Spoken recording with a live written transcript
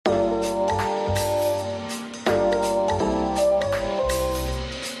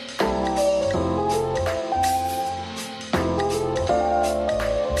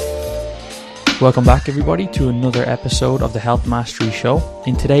Welcome back, everybody, to another episode of the Health Mastery Show.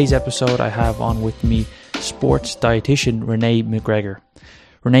 In today's episode, I have on with me sports dietitian Renee McGregor.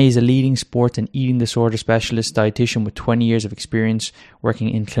 Renee is a leading sports and eating disorder specialist dietitian with 20 years of experience working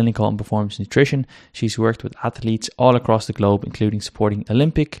in clinical and performance nutrition. She's worked with athletes all across the globe, including supporting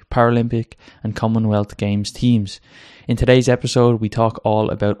Olympic, Paralympic, and Commonwealth Games teams. In today's episode, we talk all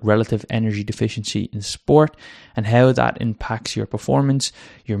about relative energy deficiency in sport and how that impacts your performance,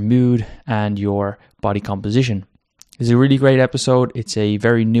 your mood, and your body composition. It's a really great episode. It's a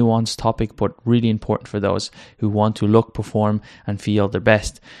very nuanced topic, but really important for those who want to look, perform, and feel their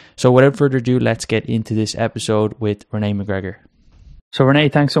best. So without further ado, let's get into this episode with Renee McGregor. So Renee,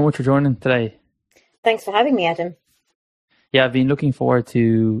 thanks so much for joining today. Thanks for having me, Adam. Yeah, I've been looking forward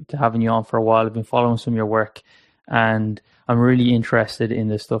to having you on for a while. I've been following some of your work, and I'm really interested in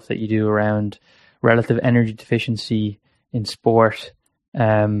the stuff that you do around relative energy deficiency in sport,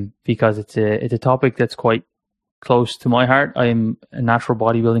 because it's a topic that's quite close to my heart. I'm a natural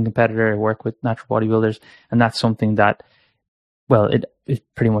bodybuilding competitor. I work with natural bodybuilders, and that's something that, well, it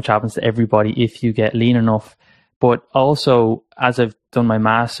pretty much happens to everybody if you get lean enough. But also, as I've done my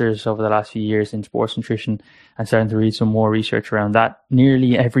master's over the last few years in sports nutrition and starting to read some more research around that,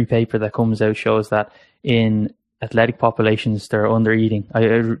 nearly every paper that comes out shows that in athletic populations, they're under eating. I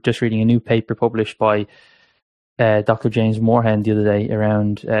was just reading a new paper published by Dr. James Moorhead the other day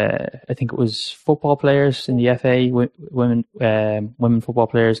around, I think it was football players in the FA, women football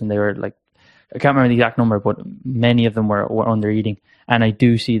players, and they were like, I can't remember the exact number, but many of them were under eating. And I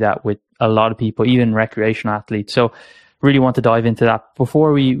do see that with a lot of people, even recreational athletes. So really want to dive into that.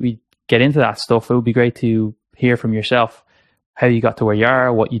 Before we get into that stuff, it would be great to hear from yourself how you got to where you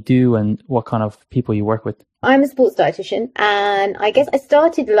are, what you do, and what kind of people you work with. I'm a sports dietitian, and I guess I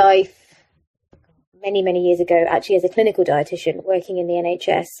started life many years ago, actually, as a clinical dietitian working in the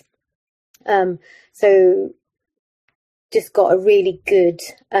NHS. So just got a really good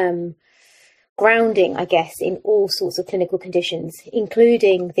grounding, I guess, in all sorts of clinical conditions,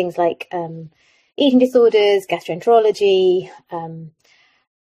 including things like eating disorders, gastroenterology,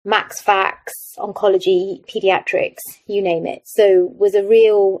 max facts, oncology, pediatrics, you name it. So was a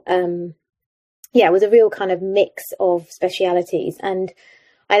real, kind of mix of specialities. And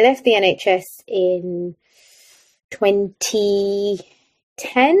I left the NHS in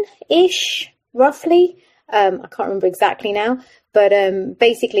 2010-ish, roughly. I can't remember exactly now, but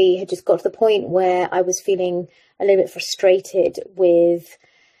basically had just got to the point where I was feeling a little bit frustrated with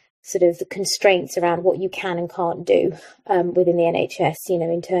sort of the constraints around what you can and can't do within the NHS, you know,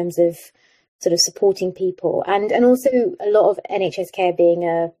 in terms of sort of supporting people and also a lot of NHS care being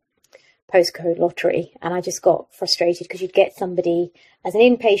a postcode lottery. And I just got frustrated because you'd get somebody as an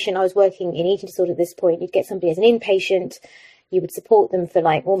inpatient. I was working in eating disorder at this point. You'd get somebody as an inpatient, you would support them for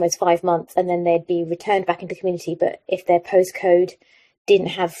like almost 5 months, and then they'd be returned back into the community. But if their postcode didn't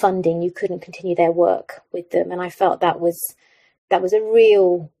have funding, you couldn't continue their work with them. And I felt that was a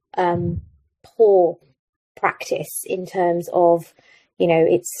real poor practice in terms of, you know,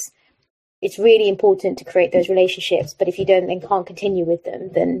 it's really important to create those relationships, but if you don't then can't continue with them,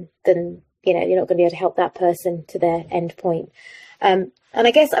 then you know you're not going to be able to help that person to their end point. And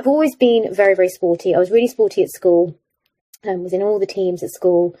I guess I've always been very, very sporty. I was really sporty at school, was in all the teams at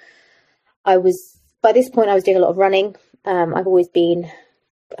school. By this point I was doing a lot of running. I've always been,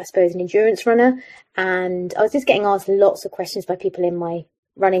 I suppose, an endurance runner, and I was just getting asked lots of questions by people in my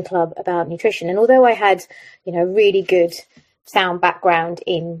running club about nutrition. And although I had, you know, really good sound background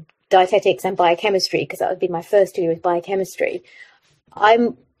in dietetics and biochemistry, because that would be my first degree with biochemistry,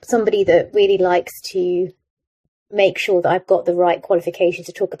 I'm somebody that really likes to make sure that I've got the right qualifications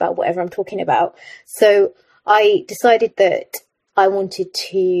to talk about whatever I'm talking about. So I decided that I wanted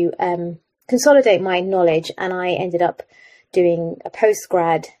to consolidate my knowledge, and I ended up doing a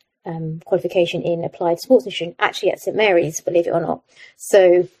postgrad qualification in applied sports nutrition, actually at St Mary's, believe it or not.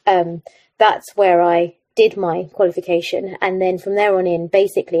 So that's where I did my qualification, and then from there on in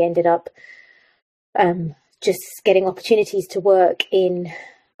basically ended up just getting opportunities to work in,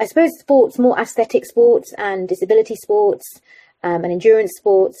 I suppose, sports, more aesthetic sports and disability sports and endurance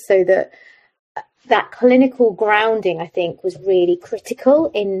sports, so that clinical grounding, I think, was really critical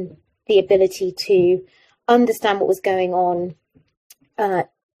in the ability to understand what was going on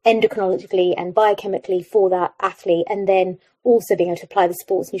endocrinologically and biochemically for that athlete, and then also being able to apply the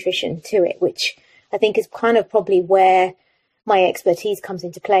sports nutrition to it, which I think is kind of probably where my expertise comes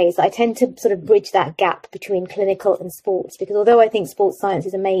into play. Is I tend to sort of bridge that gap between clinical and sports, because although I think sports science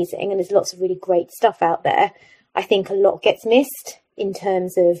is amazing and there's lots of really great stuff out there, I think a lot gets missed in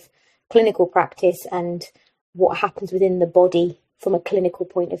terms of clinical practice and what happens within the body from a clinical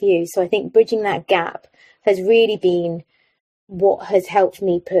point of view. So I think bridging that gap has really been what has helped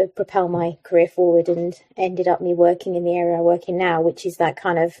me propel my career forward and ended up me working in the area I work in now, which is that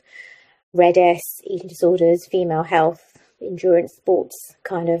kind of RED-S, eating disorders, female health, endurance sports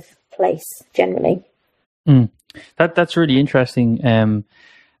kind of place generally. That's really interesting.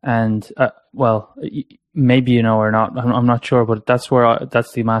 And well, maybe you know or not, I'm not sure, but that's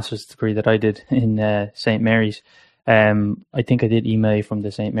the master's degree that I did in St. Mary's. I think I did email you from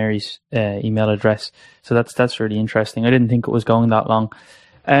the St. Mary's email address, so that's really interesting. I didn't think it was going that long.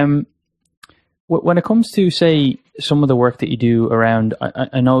 When it comes to, say, some of the work that you do around,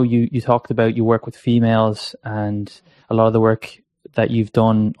 I know you talked about you work with females, and a lot of the work that you've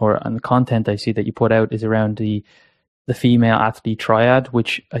done and the content I see that you put out is around the female athlete triad,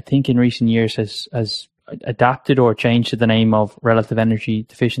 which I think in recent years has adapted or changed to the name of relative energy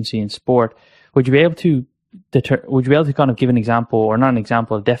deficiency in sport. Would you be able to kind of give an example, or not an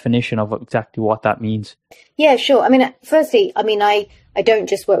example, a definition of exactly what that means? Yeah, sure. I mean, firstly, I don't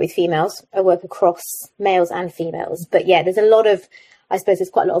just work with females. I work across males and females. But yeah, there's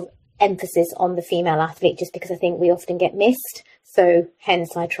quite a lot of emphasis on the female athlete, just because I think we often get missed. So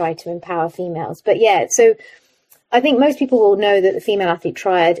hence I try to empower females. But yeah, so I think most people will know that the female athlete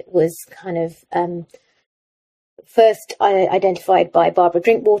triad was kind of first identified by Barbara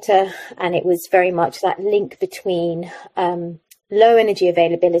Drinkwater, and it was very much that link between low energy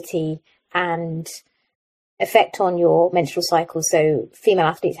availability and effect on your menstrual cycle. So female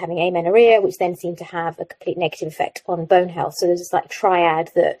athletes having amenorrhea, which then seemed to have a complete negative effect on bone health. So there's this like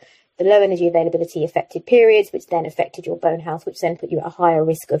triad that the low energy availability affected periods, which then affected your bone health, which then put you at a higher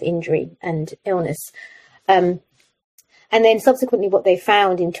risk of injury and illness. And then subsequently what they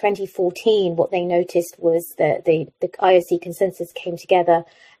found in 2014, what they noticed was that the IOC consensus came together,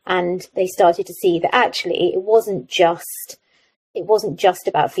 and they started to see that actually it wasn't just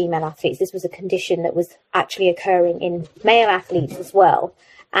about female athletes. This was a condition that was actually occurring in male athletes as well,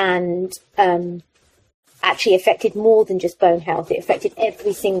 and actually affected more than just bone health. It affected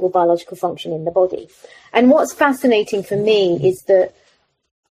every single biological function in the body. And what's fascinating for me is that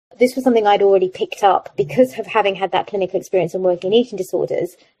this was something I'd already picked up because of having had that clinical experience and working in eating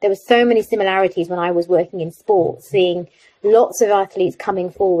disorders. There were so many similarities when I was working in sport, seeing lots of athletes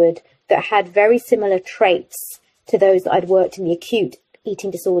coming forward that had very similar traits to those that I'd worked in the acute eating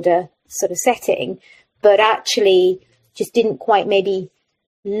disorder sort of setting, but actually just didn't quite maybe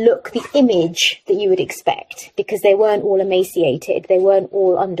look the image that you would expect, because they weren't all emaciated, they weren't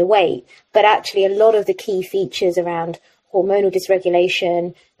all underweight, but actually a lot of the key features around hormonal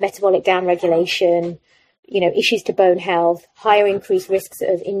dysregulation, metabolic downregulation, issues to bone health, higher increased risks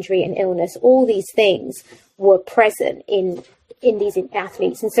of injury and illness, all these things were present in these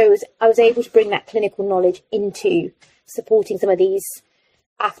athletes. And so I was able to bring that clinical knowledge into supporting some of these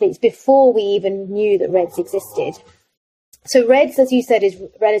athletes before we even knew that REDS existed. So REDS, as you said, is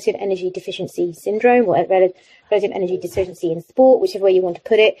relative energy deficiency syndrome, or relative energy deficiency in sport, whichever way you want to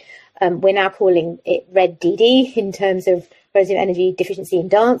put it. We're now calling it RED-DD in terms of relative energy deficiency in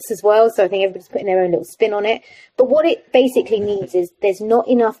dance as well. So I think everybody's putting their own little spin on it. But what it basically means is there's not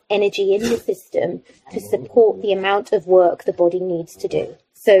enough energy in the system to support the amount of work the body needs to do.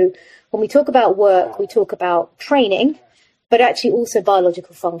 So when we talk about work, we talk about training, but actually also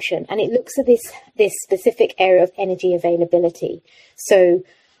biological function. And it looks at this specific area of energy availability. So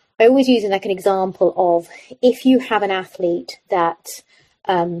I always use like an example of, if you have an athlete that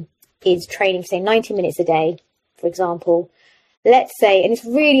is training, say, 90 minutes a day, for example, let's say, and it's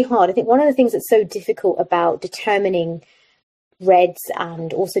really hard. I think one of the things that's so difficult about determining REDS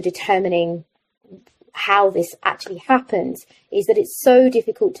and also determining how this actually happens is that it's so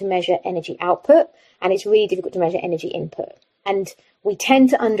difficult to measure energy output, and it's really difficult to measure energy input. And we tend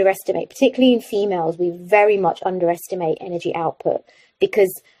to underestimate, particularly in females, we very much underestimate energy output,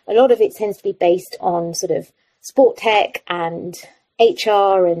 because a lot of it tends to be based on sort of sport tech and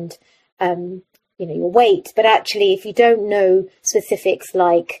HR and, your weight. But actually, if you don't know specifics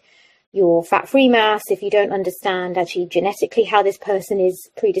like your fat-free mass, if you don't understand actually genetically how this person is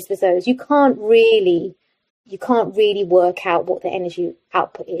predisposed, you can't really work out what the energy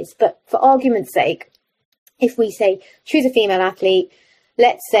output is. But for argument's sake, if we say choose a female athlete,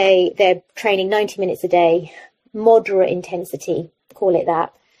 let's say they're training 90 minutes a day, moderate intensity, call it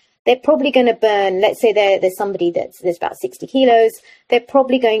that. They're probably going to burn, let's say there's somebody there's about 60 kilos, they're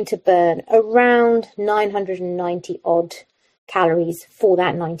probably going to burn around 990 odd calories for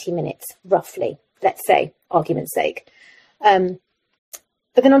that 90 minutes, roughly, let's say, argument's sake. But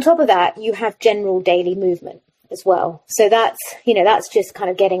then on top of that, you have general daily movement as well. So that's just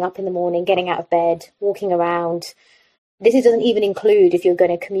kind of getting up in the morning, getting out of bed, walking around, This doesn't even include if you're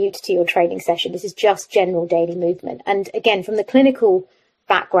going to commute to your training session. This is just general daily movement. And again, from the clinical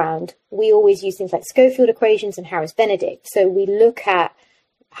background, we always use things like Schofield equations and Harris-Benedict. So we look at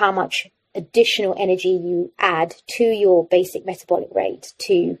how much additional energy you add to your basic metabolic rate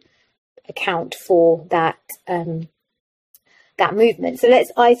to account for that that movement. So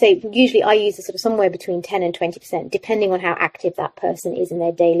usually I use a sort of somewhere between 10 and 20%, depending on how active that person is in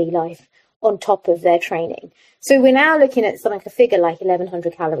their daily life on top of their training. So we're now looking at something like a figure like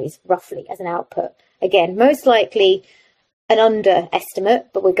 1100 calories roughly as an output. Again, most likely an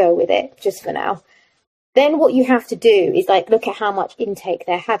underestimate, but we'll go with it just for now. Then what you have to do is like look at how much intake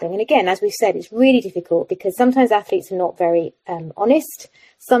they're having. And again, as we've said, it's really difficult because sometimes athletes are not very honest.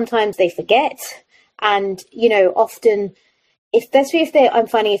 Sometimes they forget. And, you know, often I'm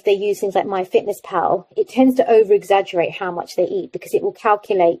finding if they use things like MyFitnessPal, it tends to over exaggerate how much they eat because it will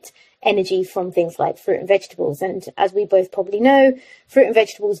calculate energy from things like fruit and vegetables. And as we both probably know, fruit and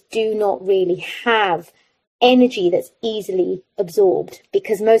vegetables do not really have energy that's easily absorbed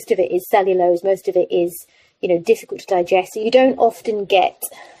because most of it is cellulose, most of it is, you know, difficult to digest. So you don't often get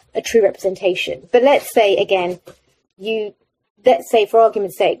a true representation. But let's say again, for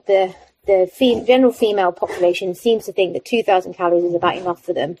argument's sake, the general female population seems to think that 2,000 calories is about enough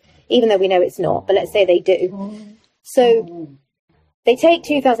for them, even though we know it's not. But let's say they do. So they take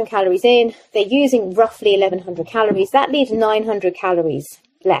 2,000 calories in, they're using roughly 1,100 calories. That leaves 900 calories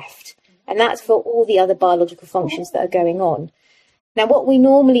left. And that's for all the other biological functions that are going on. Now, what we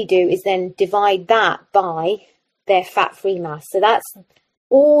normally do is then divide that by their fat-free mass. So that's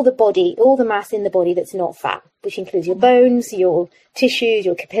all the mass in the body that's not fat, which includes your bones, your tissues,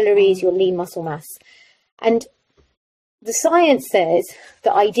 your capillaries, your lean muscle mass. And the science says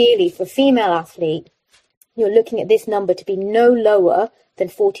that ideally for a female athlete, you're looking at this number to be no lower than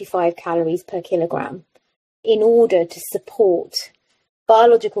 45 calories per kilogram in order to support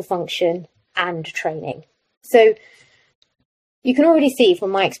biological function and training. So you can already see from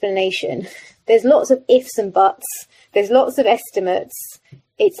my explanation, there's lots of ifs and buts, there's lots of estimates.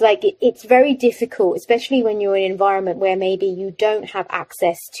 It's like it's very difficult, especially when you're in an environment where maybe you don't have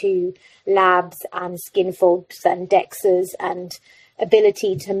access to labs and skin folds and DEXAs and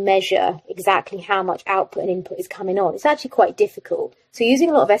ability to measure exactly how much output and input is coming on. It's actually quite difficult. So using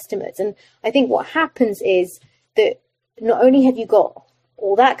a lot of estimates. And I think what happens is that not only have you got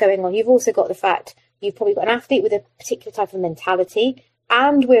all that going on, you've also got the fact you've probably got an athlete with a particular type of mentality,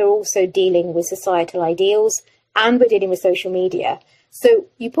 and we're also dealing with societal ideals, and we're dealing with social media. So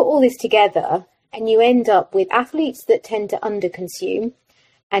you put all this together and you end up with athletes that tend to underconsume,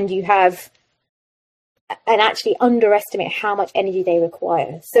 and you have and actually underestimate how much energy they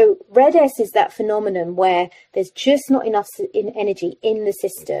require. So RED-S is that phenomenon where there's just not enough energy in the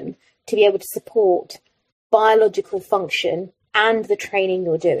system to be able to support biological function and the training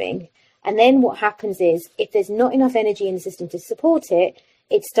you're doing. And then what happens is if there's not enough energy in the system to support it,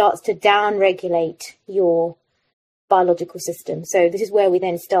 it starts to down-regulate your biological system. So this is where we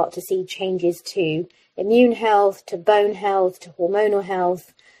then start to see changes to immune health, to bone health, to hormonal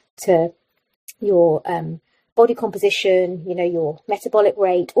health, to your body composition, you know, your metabolic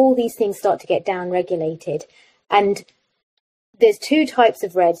rate. All these things start to get down-regulated. And there's two types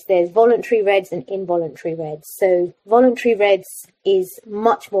of REDs. There's voluntary REDs and involuntary REDs. So voluntary REDs is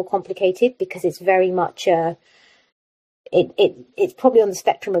much more complicated because it's very much it's probably on the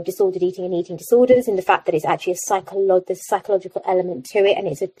spectrum of disordered eating and eating disorders, in the fact that it's actually there's a psychological element to it, and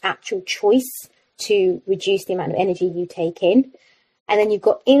it's an actual choice to reduce the amount of energy you take in. And then you've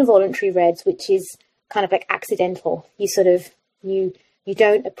got involuntary REDs, which is kind of like accidental. You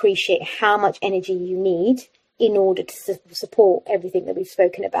don't appreciate how much energy you need in order to support everything that we've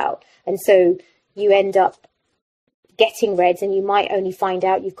spoken about. And so you end up getting REDs, and you might only find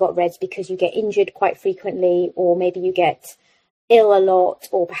out you've got REDs because you get injured quite frequently, or maybe you get ill a lot,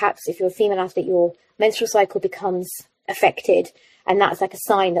 or perhaps if you're a female athlete, your menstrual cycle becomes affected, and that's like a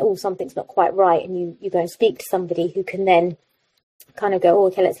sign that, something's not quite right, and you go and speak to somebody who can then kind of go,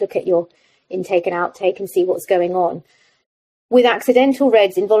 okay, let's look at your intake and outtake and see what's going on. With accidental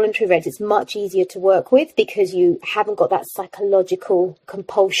REDs, involuntary REDs, it's much easier to work with because you haven't got that psychological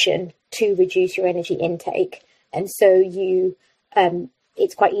compulsion to reduce your energy intake. And so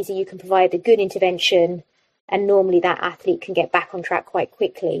it's quite easy. You can provide a good intervention, and normally that athlete can get back on track quite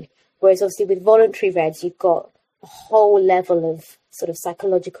quickly. Whereas obviously with voluntary REDs, you've got a whole level of sort of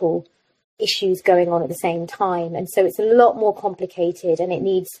psychological issues going on at the same time. And so it's a lot more complicated, and it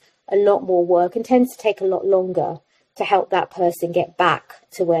needs a lot more work and tends to take a lot longer to help that person get back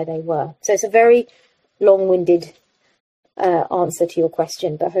to where they were. So it's a very long-winded answer to your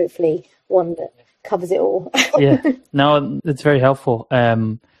question, but hopefully one that covers it all. Yeah, no, it's very helpful.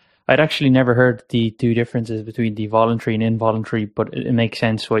 I'd actually never heard the two differences between the voluntary and involuntary, but it makes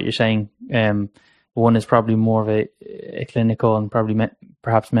sense what you're saying. One is probably more of a clinical and probably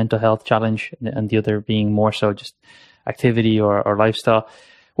perhaps mental health challenge, and the other being more so just activity or lifestyle.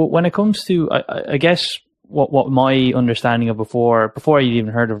 Well, when it comes to, I guess what my understanding of before I even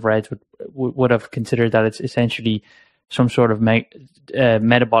heard of REDS would have considered that it's essentially some sort of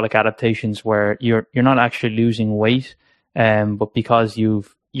metabolic adaptations where you're not actually losing weight, but because you're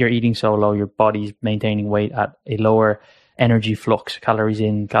eating so low, your body's maintaining weight at a lower energy flux, calories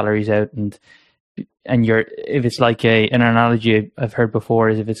in, calories out, and if it's like an analogy I've heard before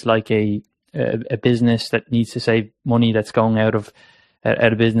is if it's like a business that needs to save money that's going out of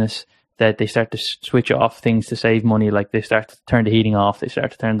business, that they start to switch off things to save money, like they start to turn the heating off, they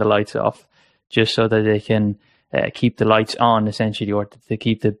start to turn the lights off, just so that they can keep the lights on essentially, or to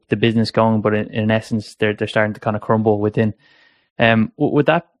keep the business going. But in essence, they're starting to kind of crumble within. Would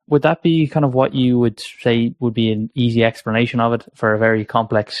that be kind of what you would say would be an easy explanation of it for a very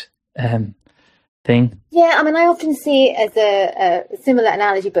complex thing? Yeah, I mean, I often see it as a similar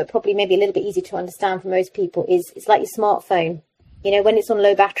analogy, but probably maybe a little bit easier to understand for most people. It's like your smartphone. You know, when it's on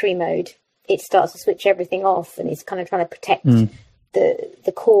low battery mode, it starts to switch everything off, and it's kind of trying to protect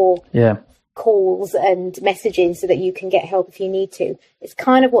the core calls and messaging so that you can get help if you need to. It's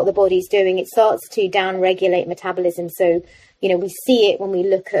kind of what the body's doing. It starts to down-regulate metabolism. So, you know, we see it when we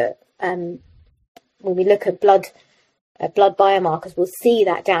look at blood biomarkers. We'll see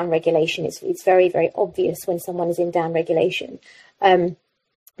that down-regulation. It's very, very obvious when someone is in down-regulation.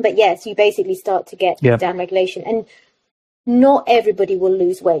 But yes, you basically start to get down-regulation. And not everybody will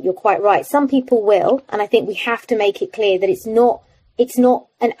lose weight. You're quite right. Some people will. And I think we have to make it clear that it's not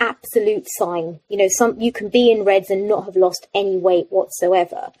an absolute sign. You know, you can be in REDS and not have lost any weight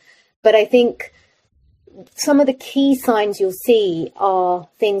whatsoever. But I think some of the key signs you'll see are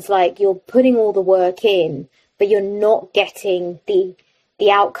things like you're putting all the work in, but you're not getting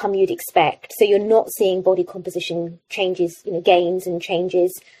the outcome you'd expect. So you're not seeing body composition changes, you know, gains and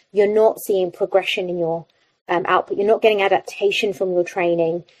changes. You're not seeing progression in your output. You're not getting adaptation from your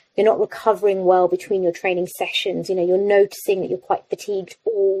training. You're not recovering well between your training sessions. You know, you're noticing that you're quite fatigued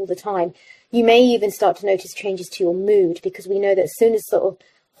all the time. You may even start to notice changes to your mood, because we know that as soon as sort of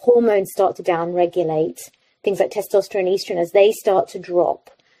hormones start to down-regulate, things like testosterone, estrogen, as they start to drop,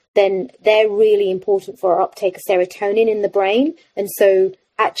 then they're really important for our uptake of serotonin in the brain. And so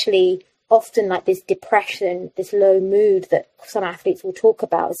actually often like this depression, this low mood that some athletes will talk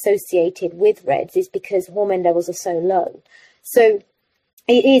about associated with REDS is because hormone levels are so low. So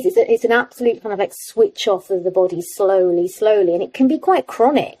it's an absolute kind of like switch off of the body slowly, and it can be quite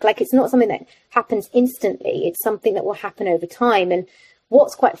chronic. Like it's not something that happens instantly. It's something that will happen over time. And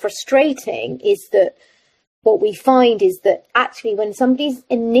what's quite frustrating is that what we find is that actually when somebody's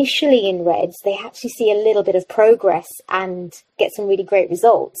initially in REDS, they actually see a little bit of progress and get some really great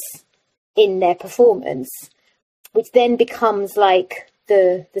results in their performance, which then becomes like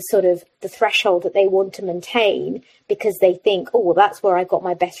the sort of the threshold that they want to maintain, because they think, oh, well, that's where I got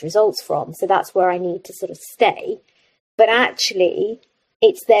my best results from, so that's where I need to sort of stay. But actually,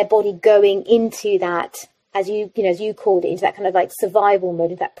 it's their body going into that, as you called it, into that kind of like survival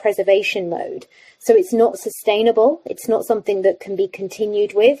mode, into that preservation mode. So it's not sustainable. It's not something that can be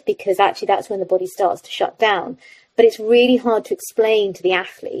continued with, because actually that's when the body starts to shut down. But it's really hard to explain to the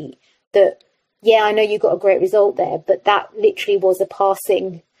athlete that, yeah, I know you got a great result there, but that literally was a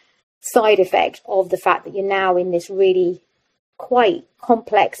passing side effect of the fact that you're now in this really quite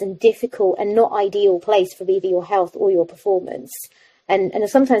complex and difficult and not ideal place for either your health or your performance. And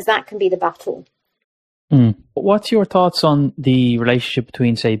sometimes that can be the battle. What's your thoughts on the relationship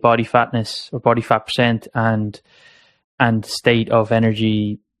between, say, body fatness or body fat percent and state of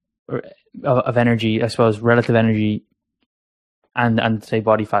energy, I suppose, relative energy and say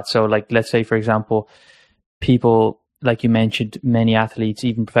body fat? So like, let's say, for example, people, like you mentioned, many athletes,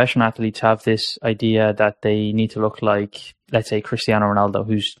 even professional athletes, have this idea that they need to look like, let's say, Cristiano Ronaldo,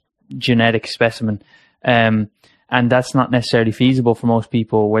 who's genetic specimen. And that's not necessarily feasible for most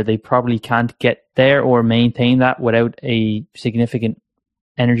people, where they probably can't get there or maintain that without a significant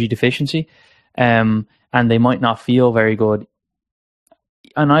energy deficiency. And they might not feel very good.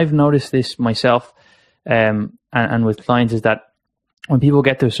 And I've noticed this myself and with clients, is that when people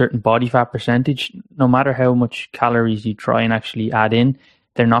get to a certain body fat percentage, no matter how much calories you try and actually add in,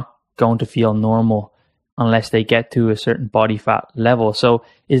 they're not going to feel normal unless they get to a certain body fat level. So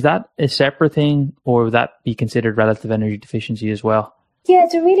is that a separate thing, or would that be considered relative energy deficiency as well? Yeah,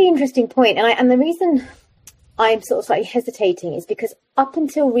 it's a really interesting point. And the reason I'm sort of slightly hesitating is because up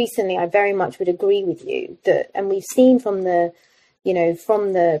until recently, I very much would agree with you that, and we've seen from the,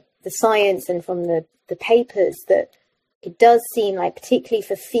 from the science and from the papers that it does seem like, particularly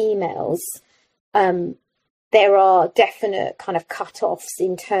for females, there are definite kind of cut-offs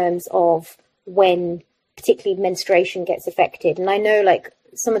in terms of when particularly menstruation gets affected. And I know like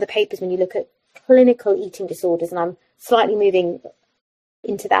some of the papers, when you look at clinical eating disorders, and I'm slightly moving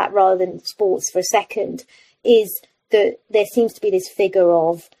into that rather than sports for a second, is that there seems to be this figure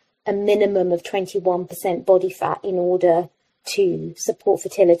of a minimum of 21% body fat in order to support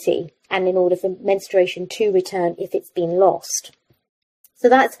fertility and in order for menstruation to return if it's been lost. So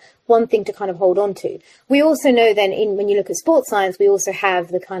that's one thing to kind of hold on to. We also know then when you look at sports science, we also have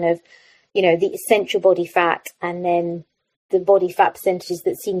the kind of, the essential body fat and then the body fat percentages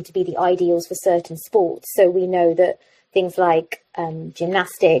that seem to be the ideals for certain sports. So we know that things like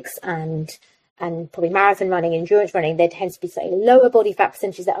gymnastics and probably marathon running, endurance running, there tends to be slightly lower body fat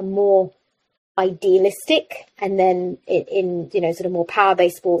percentages that are more idealistic. And then in sort of more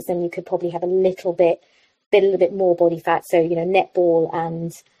power-based sports, then you could probably have a little bit more body fat. So, netball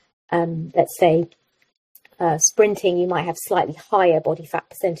and let's say sprinting, you might have slightly higher body fat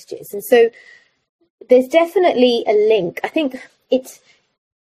percentages. And so there's definitely a link. I think it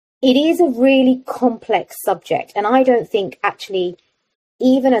is a really complex subject. And I don't think actually,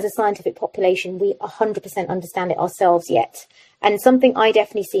 even as a scientific population, we 100% understand it ourselves yet. And something I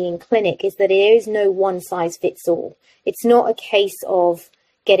definitely see in clinic is that there is no one size fits all. It's not a case of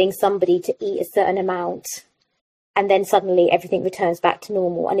getting somebody to eat a certain amount and then suddenly everything returns back to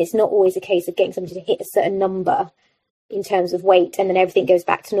normal. And it's not always a case of getting somebody to hit a certain number in terms of weight and then everything goes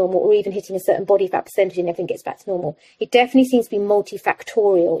back to normal, or even hitting a certain body fat percentage and everything gets back to normal. It definitely seems to be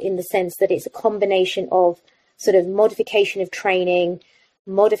multifactorial in the sense that it's a combination of sort of modification of training,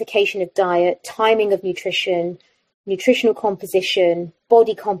 modification of diet, timing of nutrition, nutritional composition,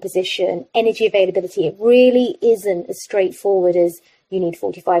 body composition, energy availability. It really isn't as straightforward as you need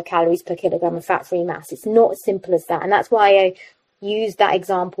 45 calories per kilogram of fat-free mass. It's not as simple as that. And that's why I used that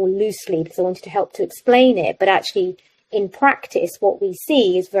example loosely, because I wanted to help to explain it. But actually, in practice, what we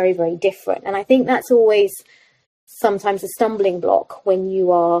see is very, very different. And I think that's always sometimes a stumbling block when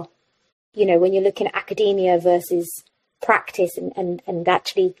you are, when you're looking at academia versus practice and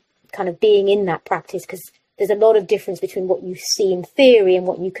actually kind of being in that practice, because there's a lot of difference between what you see in theory and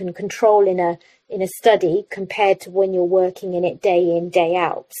what you can control in a study compared to when you're working in it day in, day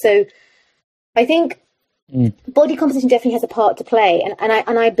out. So I think body composition definitely has a part to play.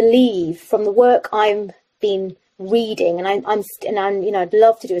 And I believe from the work I've been reading, and I'd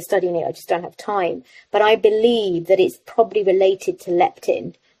love to do a study on it, I just don't have time, but I believe that it's probably related to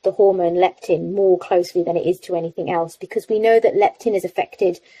leptin, the hormone leptin, more closely than it is to anything else, because we know that leptin is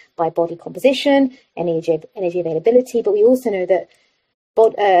affected by body composition, energy availability, but we also know that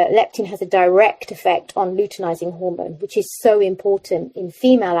leptin has a direct effect on luteinizing hormone, which is so important in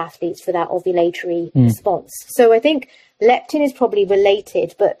female athletes for that ovulatory response. So I think leptin is probably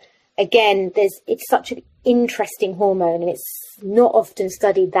related, but again, it's such an interesting hormone and it's not often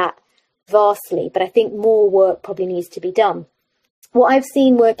studied that vastly, but I think more work probably needs to be done. What I've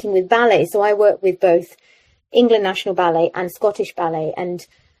seen working with ballet, so I work with both England National Ballet and Scottish Ballet, and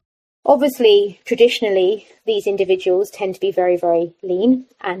obviously, traditionally, these individuals tend to be very, very lean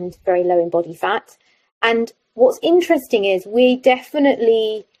and very low in body fat. And what's interesting is we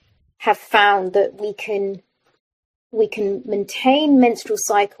definitely have found that we can maintain menstrual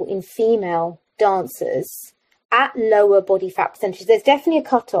cycle in female dancers at lower body fat percentages. There's definitely a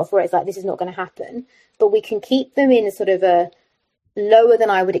cutoff where it's like, this is not going to happen, but we can keep them in a sort of a lower than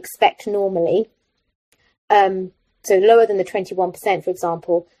I would expect normally. So lower than the 21%, for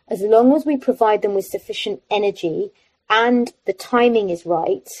example, as long as we provide them with sufficient energy and the timing is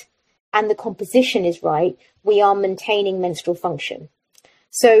right and the composition is right, we are maintaining menstrual function.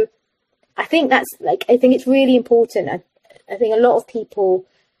 So I think I think it's really important. I think a lot of people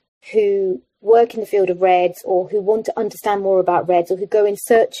who work in the field of REDS or who want to understand more about REDS or who go in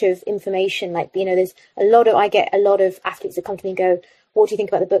search of information, I get a lot of athletes that come to me and go, what do you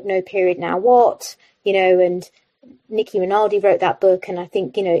think about the book No Period Now What? And Nikki Rinaldi wrote that book, and I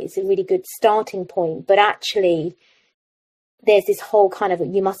think, it's a really good starting point. But actually, there's this whole kind of,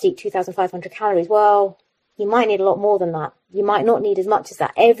 you must eat 2,500 calories. Well, you might need a lot more than that. You might not need as much as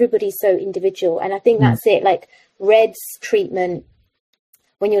that. Everybody's so individual. And I think that's it. Like REDS treatment,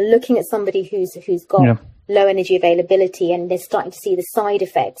 when you're looking at somebody who's got low energy availability and they're starting to see the side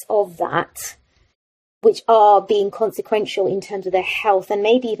effects of that, which are being consequential in terms of their health and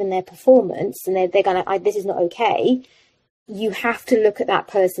maybe even their performance, and they're going to, this is not okay, you have to look at that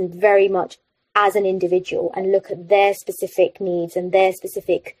person very much as an individual and look at their specific needs and their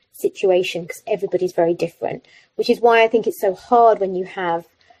specific situation, because everybody's very different, which is why I think it's so hard when you have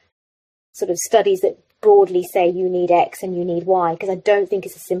sort of studies that broadly say you need X and you need Y, because I don't think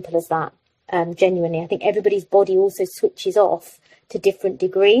it's as simple as that. Genuinely, I think everybody's body also switches off to different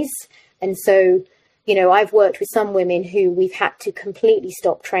degrees. And so, you know, I've worked with some women who we've had to completely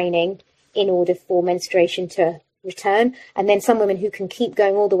stop training in order for menstruation to return, and then some women who can keep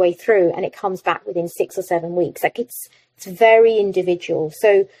going all the way through and it comes back within 6 or 7 weeks. Like it's very individual.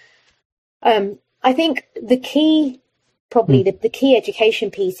 So I think the key, probably the key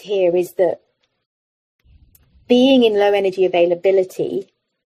education piece here is that being in low energy availability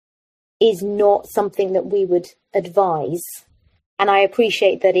is not something that we would advise. And I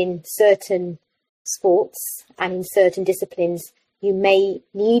appreciate that in certain sports and in certain disciplines, you may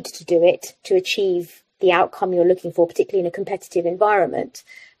need to do it to achieve the outcome you're looking for, particularly in a competitive environment.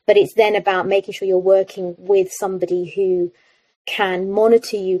 But it's then about making sure you're working with somebody who can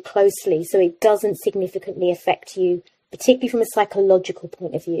monitor you closely so it doesn't significantly affect you, particularly from a psychological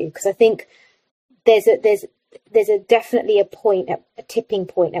point of view. Because I think there's definitely a tipping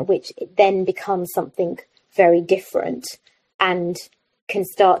point at which it then becomes something very different and can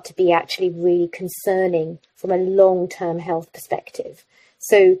start to be actually really concerning from a long-term health perspective.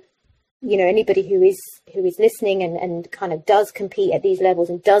 So, you know, anybody who is listening and kind of does compete at these levels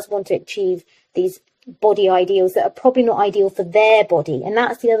and does want to achieve these body ideals that are probably not ideal for their body. And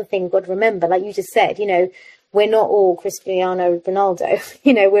that's the other thing we've got to remember, like you just said, you know, we're not all Cristiano Ronaldo,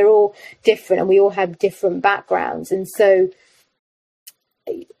 you know, we're all different and we all have different backgrounds. And so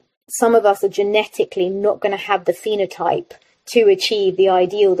some of us are genetically not going to have the phenotype to achieve the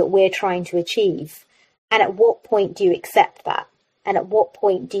ideal that we're trying to achieve. And at what point do you accept that? And at what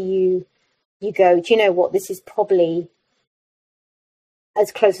point do you go, do you know what, this is probably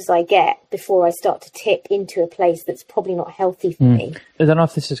as close as I get before I start to tip into a place that's probably not healthy for me. I don't know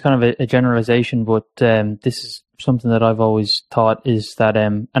if this is kind of a generalization, but this is something that I've always thought is that,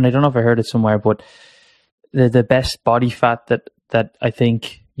 and I don't know if I heard it somewhere, but the best body fat that I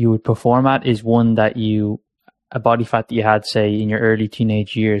think you would perform at is one that a body fat that you had, say, in your early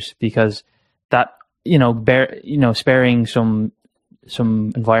teenage years, because that, sparing some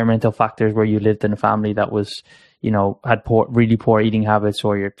environmental factors where you lived in a family that was, had really poor eating habits,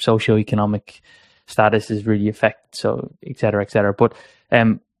 or your socioeconomic status is really affected, so et cetera, et cetera. But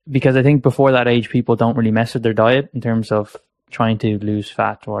because I think before that age, people don't really mess with their diet in terms of trying to lose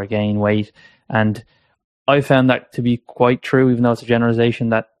fat or gain weight. And I found that to be quite true, even though it's a generalization,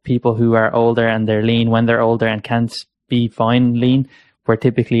 that people who are older and they're lean when they're older and can't be fine lean, were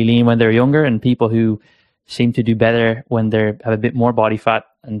typically lean when they're younger, and people who seem to do better when they have a bit more body fat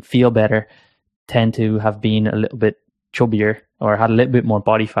and feel better tend to have been a little bit chubbier, or had a little bit more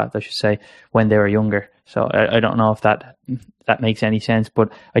body fat, I should say, when they were younger. So I don't know if that makes any sense,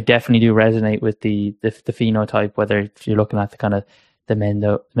 but I definitely do resonate with the phenotype, whether if you're looking at the kind of the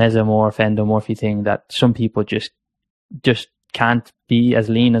mesomorph, endomorphy thing, that some people just can't be as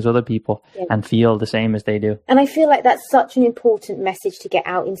lean as other people and feel the same as they do. And I feel like that's such an important message to get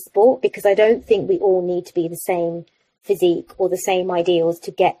out in sport, because I don't think we all need to be the same physique or the same ideals to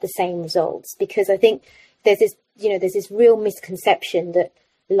get the same results. Because I think there's this real misconception that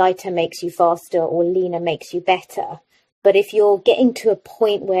lighter makes you faster or leaner makes you better. But if you're getting to a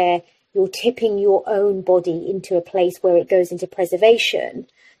point where you're tipping your own body into a place where it goes into preservation,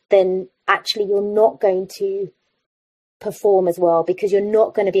 then actually you're not going to perform as well, because you're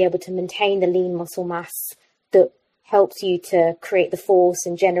not going to be able to maintain the lean muscle mass that helps you to create the force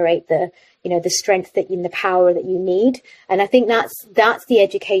and generate the strength and the power that you need. And I think that's the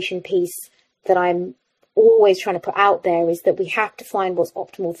education piece that I'm always trying to put out there, is that we have to find what's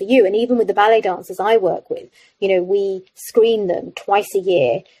optimal for you. And even with the ballet dancers I work with, we screen them twice a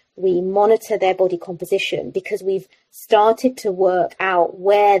year. We monitor their body composition, because we've started to work out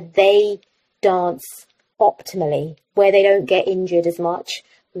where they dance optimally, where they don't get injured as much,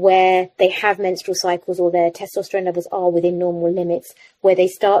 where they have menstrual cycles or their testosterone levels are within normal limits, where they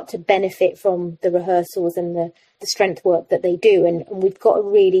start to benefit from the rehearsals and the strength work that they do. And we've got a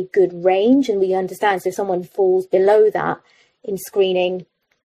really good range, and we understand. So if someone falls below that in screening,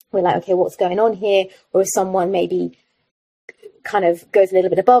 we're like, okay, what's going on here? Or if someone maybe kind of goes a little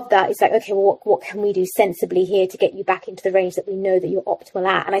bit above that, it's like, okay, well, what can we do sensibly here to get you back into the range that we know that you're optimal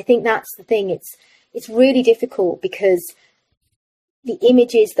at? And I think that's the thing. It's really difficult, because the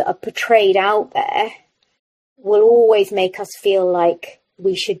images that are portrayed out there will always make us feel like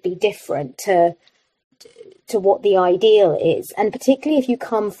we should be different to what the ideal is. And particularly if you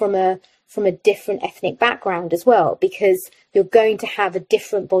come from a from a different ethnic background as well, because you're going to have a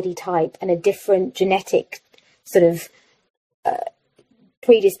different body type and a different genetic sort of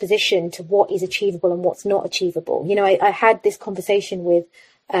predisposition to what is achievable and what's not achievable. You know, I had this conversation with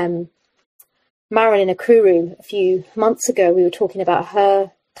Marilyn Akuru a few months ago. We were talking about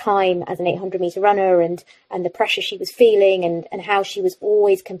her time as an 800-meter runner and the pressure she was feeling and how she was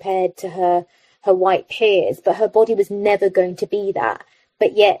always compared to her white peers, but her body was never going to be that.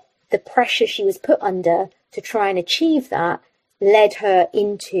 But yet the pressure she was put under to try and achieve that led her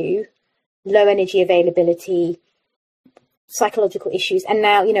into low energy availability, psychological issues, and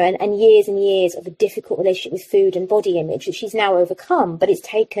now, you know, and years of a difficult relationship with food and body image that she's now overcome. But it's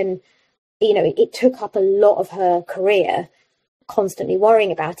taken, you know, it took up a lot of her career constantly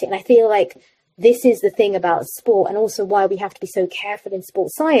worrying about it. And I feel like this is the thing about sport, and also why we have to be so careful in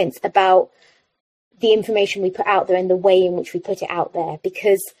sports science about the information we put out there and the way in which we put it out there,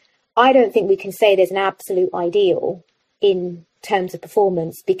 because I don't think we can say there's an absolute ideal in terms of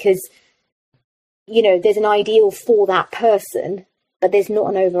performance, because, you know, there's an ideal for that person, but there's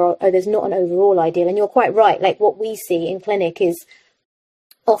not an overall ideal. And you're quite right. Like, what we see in clinic is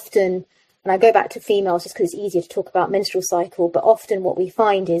often, and I go back to females just because it's easier to talk about menstrual cycle, but often what we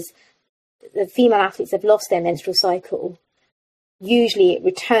find is the female athletes have lost their menstrual cycle. Usually it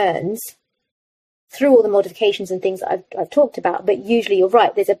returns through all the modifications and things that I've talked about, but usually you're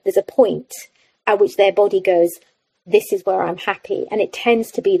right, there's a point at which their body goes, this is where I'm happy. And it tends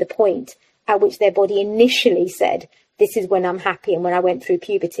to be the point at which their body initially said, this is when I'm happy, and when I went through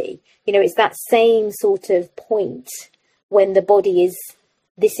puberty. You know, it's that same sort of point when the body is,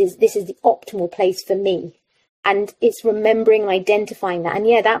 this is the optimal place for me. And it's remembering and identifying that. And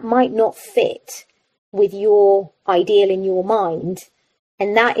yeah, that might not fit with your ideal in your mind.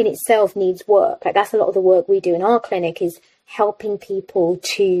 And that in itself needs work. Like, that's a lot of the work we do in our clinic, is helping people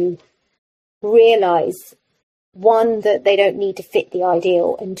to realize, one, that they don't need to fit the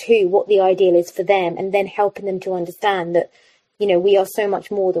ideal, and two, what the ideal is for them, and then helping them to understand that, you know, we are so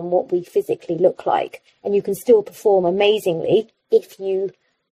much more than what we physically look like, and you can still perform amazingly if you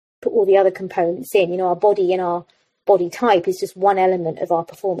put all the other components in. You know, our body and our body type is just one element of our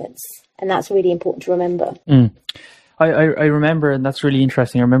performance, and that's really important to remember. I remember, and that's really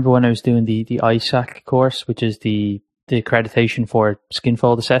interesting. I remember when I was doing the ISAC course, which is the accreditation for skin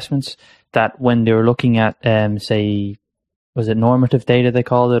fold assessments, that when they were looking at, say, was it normative data they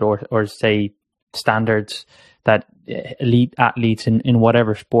called it, or say standards that elite athletes in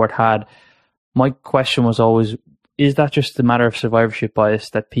whatever sport had, my question was always, is that just a matter of survivorship bias,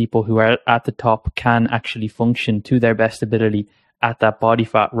 that people who are at the top can actually function to their best ability at that body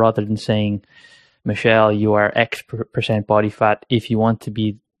fat, rather than saying, Michelle, you are X percent body fat. If you want to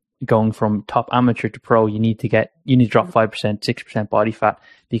be going from top amateur to pro, you need to drop 5%, 6% body fat,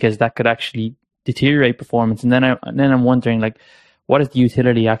 because that could actually deteriorate performance. And then I'm wondering, like, what is the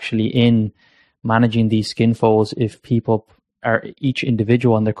utility actually in managing these skin folds if people are each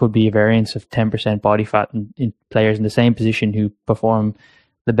individual, and there could be a variance of 10% body fat in players in the same position who perform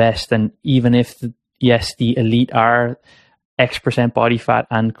the best. And even if the elite are X% body fat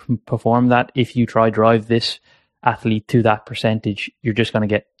and can perform that, if you drive this athlete to that percentage, you're just going to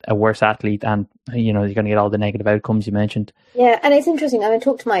get a worse athlete, and, you know, you're going to get all the negative outcomes you mentioned. Yeah, and it's interesting. I mean, I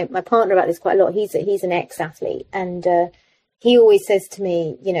talk to my partner about this quite a lot. He's an ex-athlete, and he always says to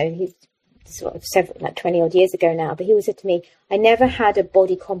me, you know, he's sort of 20 odd years ago now, but he always said to me, I never had a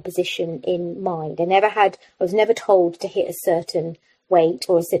body composition in mind. I was never told to hit a certain weight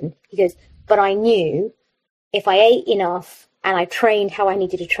or a certain, he goes, but I knew if I ate enough and I trained how I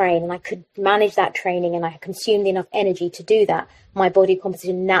needed to train, and I could manage that training, and I consumed enough energy to do that, my body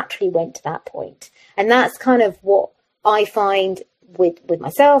composition naturally went to that point. And that's kind of what I find with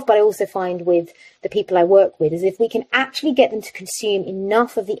myself, but I also find with the people I work with, is if we can actually get them to consume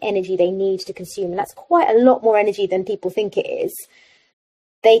enough of the energy they need to consume, and that's quite a lot more energy than people think it is,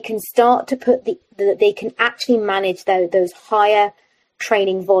 they can start to put they can actually manage those higher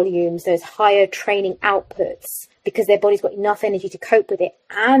training volumes, those higher training outputs, because their body's got enough energy to cope with it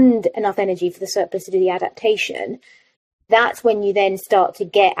and enough energy for the surplus to do the adaptation. That's when you then start to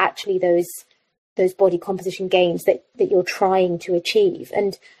get actually those body composition gains that you're trying to achieve.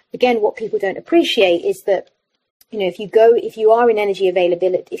 And again, what people don't appreciate is that, you know, if you are in energy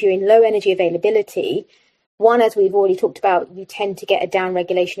availability, if you're in low energy availability, one, as we've already talked about, you tend to get a down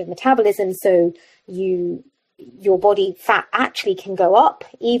regulation of metabolism. So your body fat actually can go up,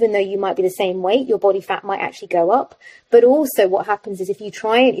 even though you might be the same weight, your body fat might actually go up. But also what happens is if you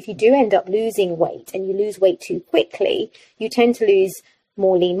do end up losing weight, and you lose weight too quickly, you tend to lose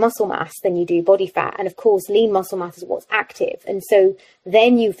more lean muscle mass than you do body fat. And of course, lean muscle mass is what's active. And so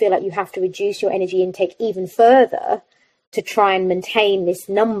then you feel like you have to reduce your energy intake even further to try and maintain this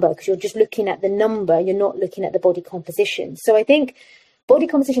number, because you're just looking at the number, you're not looking at the body composition. So I think body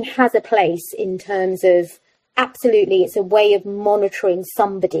composition has a place in terms of, absolutely, it's a way of monitoring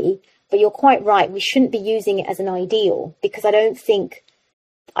somebody, but you're quite right, we shouldn't be using it as an ideal, because I don't think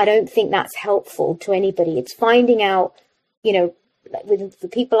that's helpful to anybody. It's finding out, like with the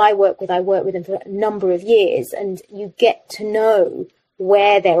people I work with them for a number of years, and you get to know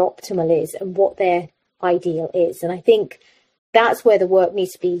where their optimal is and what their ideal is. And I think that's where the work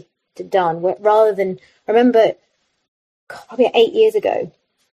needs to be done, rather than, I remember probably 8 years ago,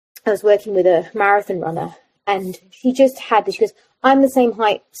 I was working with a marathon runner, and she just had this, she goes, I'm the same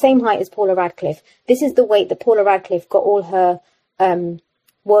height as Paula Radcliffe. This is the weight that Paula Radcliffe got all her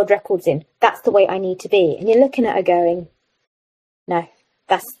world records in. That's the weight I need to be. And you're looking at her going, no,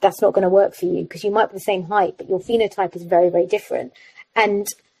 that's not going to work for you, because you might be the same height, but your phenotype is very, very different. And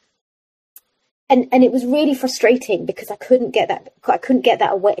it was really frustrating, because I couldn't get that away. I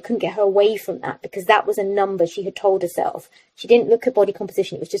couldn't get her away from that, because that was a number she had told herself. She didn't look at body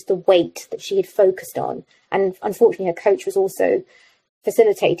composition. It was just the weight that she had focused on. And unfortunately, her coach was also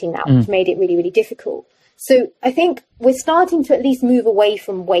facilitating that, which made it really, really difficult. So I think we're starting to at least move away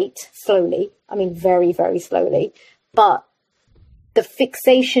from weight slowly. I mean, very, very slowly. But the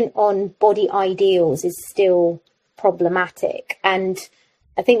fixation on body ideals is still problematic. And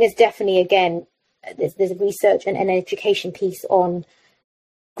I think there's definitely, again, there's a research and an education piece on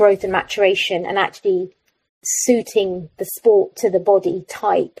growth and maturation, and actually suiting the sport to the body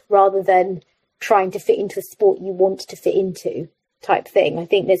type, rather than trying to fit into the sport you want to fit into type thing. I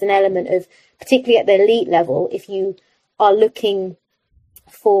think there's an element of, particularly at the elite level, if you are looking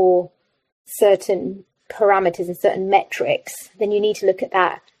for certain parameters and certain metrics, then you need to look at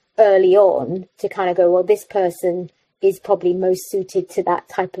that early on to kind of go, well, this person is probably most suited to that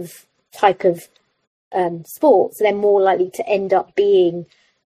type of sport, so they're more likely to end up being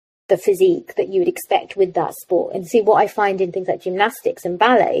the physique that you would expect with that sport. And see, what I find in things like gymnastics and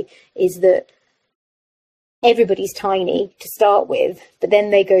ballet is that everybody's tiny to start with, but then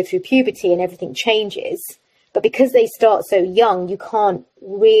they go through puberty and everything changes. But because they start so young, you can't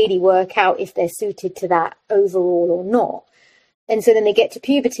really work out if they're suited to that overall or not. And so then they get to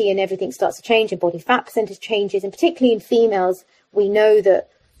puberty and everything starts to change, and body fat percentage changes. And particularly in females, we know that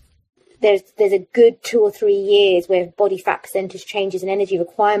there's a good 2 or 3 years where body fat percentage changes and energy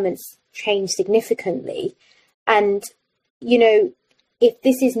requirements change significantly. And, if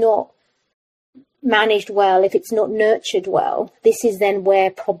this is not managed well, if it's not nurtured well, this is then where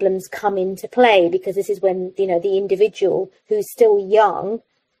problems come into play, because this is when, the individual who's still young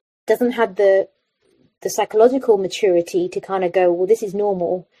doesn't have the psychological maturity to kind of go, well, this is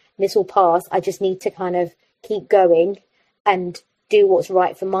normal, this will pass. I just need to kind of keep going and do what's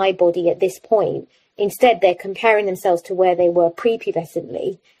right for my body at this point. Instead, they're comparing themselves to where they were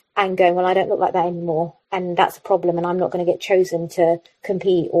prepubescently and going, well, I don't look like that anymore, and that's a problem, and I'm not going to get chosen to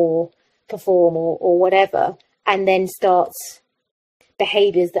compete or perform or whatever, and then starts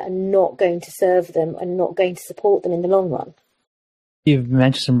behaviors that are not going to serve them and not going to support them in the long run. You've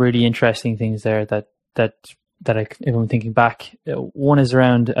mentioned some really interesting things there that if I'm thinking back, one is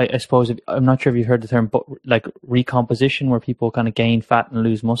around, I suppose, I'm not sure if you've heard the term, but like recomposition, where people kind of gain fat and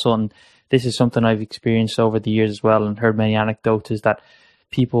lose muscle. And this is something I've experienced over the years as well, and heard many anecdotes, is that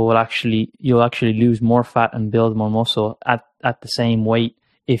you'll actually lose more fat and build more muscle at the same weight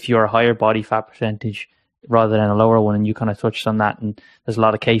if you're a higher body fat percentage rather than a lower one. And you kind of touched on that. And there's a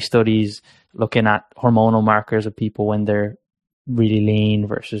lot of case studies looking at hormonal markers of people when they're really lean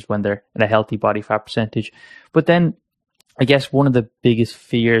versus when they're in a healthy body fat percentage. But then I guess one of the biggest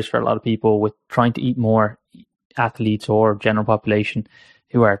fears for a lot of people with trying to eat more, athletes or general population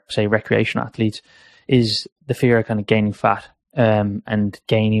who are, say, recreational athletes, is the fear of kind of gaining fat and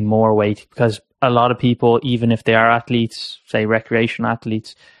gaining more weight, because a lot of people, even if they are athletes, say recreational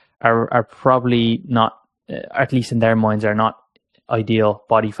athletes, are probably not, at least in their minds, are not ideal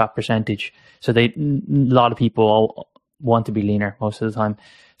body fat percentage. So a lot of people want to be leaner most of the time.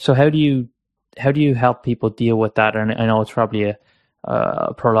 So how do you help people deal with that? And I know it's probably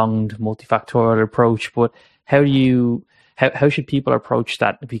a prolonged multifactorial approach, but how should people approach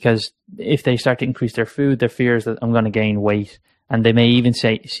that? Because if they start to increase their food, their fear is that I'm going to gain weight, and they may even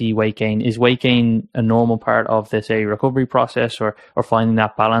see weight gain. Is weight gain a normal part of the, say, recovery process, or finding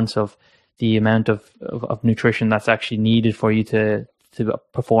that balance of the amount of nutrition that's actually needed for you to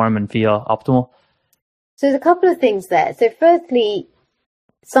perform and feel optimal? So there's a couple of things there. So firstly,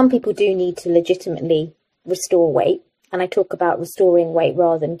 some people do need to legitimately restore weight. And I talk about restoring weight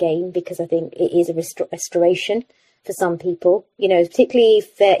rather than gain, because I think it is a restoration for some people, particularly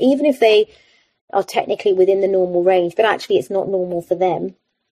even if they are technically within the normal range, but actually it's not normal for them.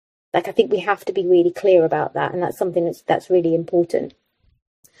 Like, I think we have to be really clear about that. And that's something that's really important.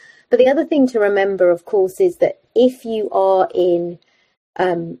 But the other thing to remember, of course, is that if you are in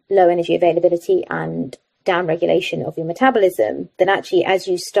low energy availability and down regulation of your metabolism, then actually as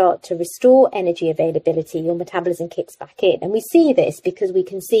you start to restore energy availability, your metabolism kicks back in. And we see this because we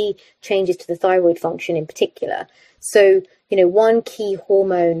can see changes to the thyroid function in particular. So, one key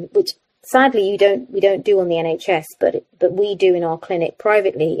hormone, which sadly we don't do on the NHS, but we do in our clinic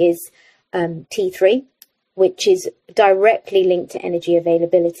privately, is T3, which is directly linked to energy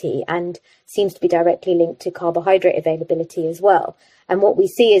availability and seems to be directly linked to carbohydrate availability as well. And what we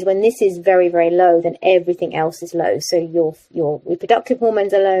see is when this is very, very low, then everything else is low. So your reproductive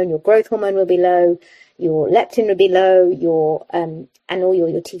hormones are low, your growth hormone will be low, your leptin will be low, and all your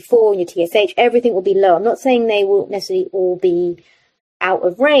T4 and your TSH, everything will be low. I'm not saying they will necessarily all be out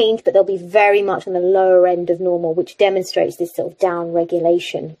of range, but they'll be very much on the lower end of normal, which demonstrates this sort of down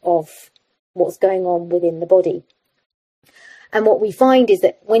regulation of what's going on within the body. And what we find is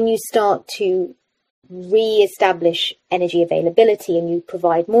that when you start to re-establish energy availability and you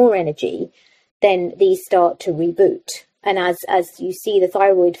provide more energy, then these start to reboot. And as you see, the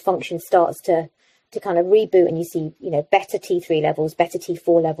thyroid function starts to kind of reboot, and you see, better T3 levels, better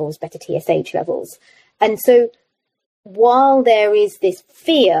T4 levels, better TSH levels. And so while there is this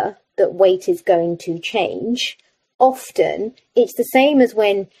fear that weight is going to change, often it's the same as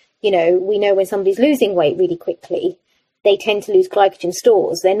when, we know when somebody's losing weight really quickly, they tend to lose glycogen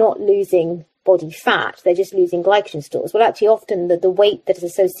stores. They're not losing body fat, they're just losing glycogen stores. Well, actually, often the weight that is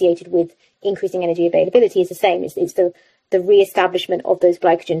associated with increasing energy availability is the same. It's the re-establishment of those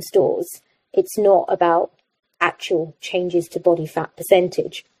glycogen stores. It's not about actual changes to body fat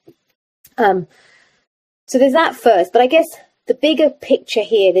percentage. So there's that first. But I guess the bigger picture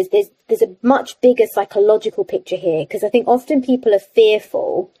here, there's a much bigger psychological picture here, because I think often people are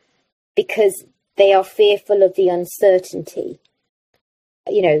fearful because they are fearful of the uncertainty.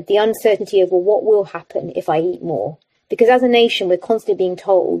 The uncertainty of, well, what will happen if I eat more? Because as a nation, we're constantly being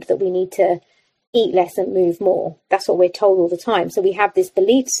told that we need to eat less and move more. That's what we're told all the time. So we have this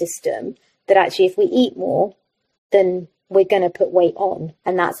belief system that actually if we eat more, then we're going to put weight on.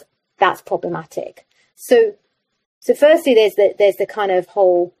 And that's problematic. So firstly, there's the kind of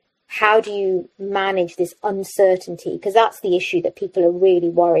whole, how do you manage this uncertainty? Because that's the issue that people are really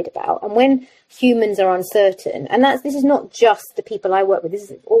worried about. And when humans are uncertain, and this is not just the people I work with, this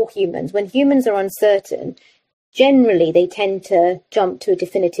is all humans. When humans are uncertain, generally they tend to jump to a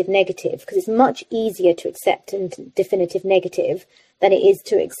definitive negative, because it's much easier to accept a definitive negative than it is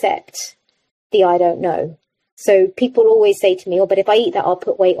to accept the I don't know. So people always say to me, but if I eat that, I'll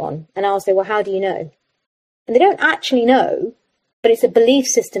put weight on. And I'll say, well, how do you know? And they don't actually know, but it's a belief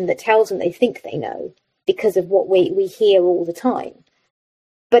system that tells them they think they know because of what we hear all the time.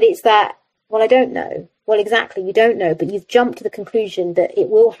 But it's that, well, I don't know. Well, exactly, you don't know, but you've jumped to the conclusion that it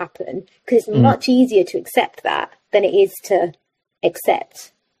will happen, because it's much easier to accept that than it is to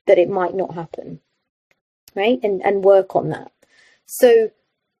accept that it might not happen, right? And work on that. So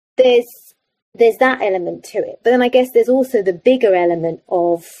there's that element to it. But then I guess there's also the bigger element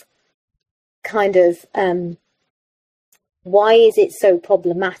of kind of why is it so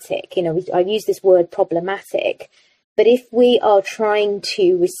problematic? I use this word problematic, but if we are trying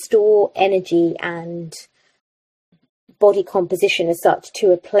to restore energy and body composition as such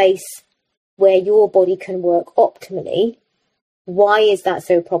to a place where your body can work optimally, why is that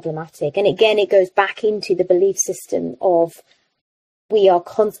so problematic? And again, it goes back into the belief system of we are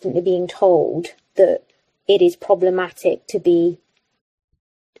constantly being told that it is problematic to be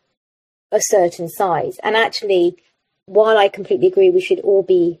a certain size. And actually, while I completely agree we should all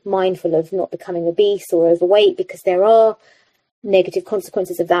be mindful of not becoming obese or overweight, because there are negative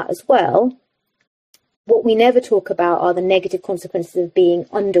consequences of that as well, what we never talk about are the negative consequences of being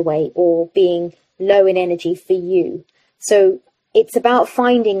underweight or being low in energy for you. So it's about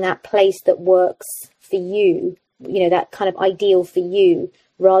finding that place that works for you, that kind of ideal for you,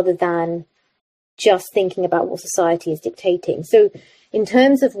 rather than just thinking about what society is dictating. So in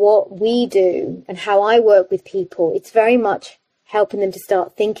terms of what we do and how I work with people, it's very much helping them to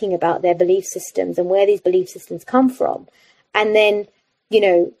start thinking about their belief systems and where these belief systems come from. And then,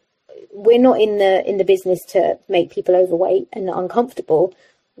 we're not in the business to make people overweight and uncomfortable.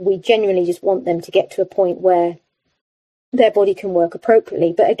 We genuinely just want them to get to a point where their body can work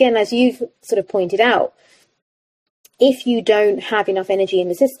appropriately. But again, as you've sort of pointed out, if you don't have enough energy in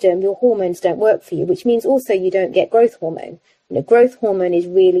the system, your hormones don't work for you, which means also you don't get growth hormone. Growth hormone is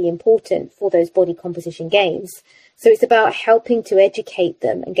really important for those body composition gains. So it's about helping to educate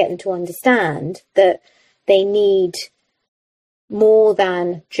them and get them to understand that they need more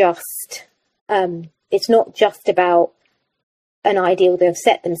than just, it's not just about an ideal they've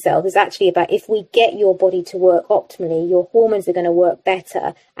set themselves. It's actually about, if we get your body to work optimally, your hormones are going to work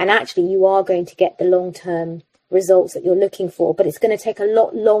better, and actually you are going to get the long-term results that you're looking for, but it's going to take a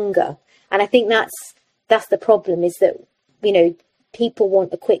lot longer. And I think that's the problem, is that, people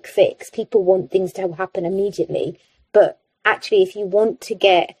want a quick fix. People want things to happen immediately. But actually, if you want to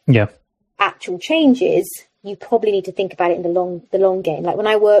get actual changes, you probably need to think about it in the long game. Like when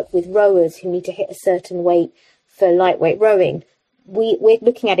I work with rowers who need to hit a certain weight for lightweight rowing, we're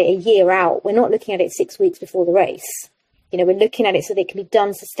looking at it a year out. We're not looking at it 6 weeks before the race. We're looking at it so that it can be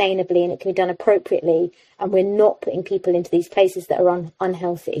done sustainably and it can be done appropriately. And we're not putting people into these places that are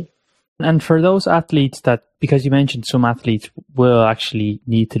unhealthy. And for those athletes that, because you mentioned some athletes will actually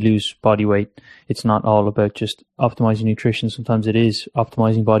need to lose body weight, it's not all about just optimizing nutrition. Sometimes it is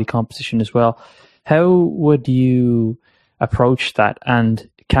optimizing body composition as well. How would you approach that? And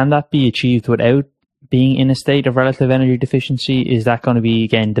can that be achieved without being in a state of relative energy deficiency? Is that going to be,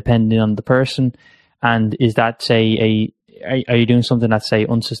 again, depending on the person? And is that, say, are you doing something that's, say,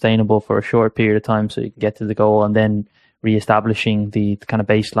 unsustainable for a short period of time so you can get to the goal and then re-establishing the kind of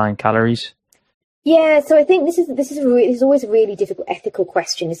baseline calories? Yeah, so I think this is always a really difficult ethical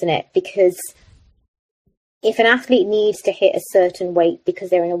question, isn't it? Because if an athlete needs to hit a certain weight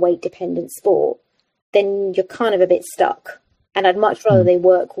because they're in a weight-dependent sport, then you're kind of a bit stuck. And I'd much rather they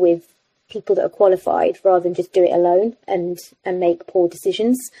work with people that are qualified rather than just do it alone and make poor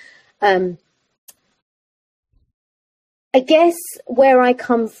decisions. I guess where I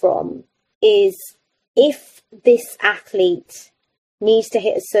come from is, if this athlete needs to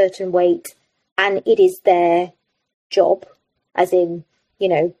hit a certain weight and it is their job, as in,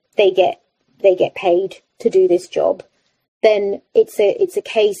 they get paid to do this job, then it's a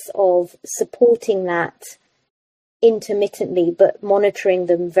case of supporting that intermittently, but monitoring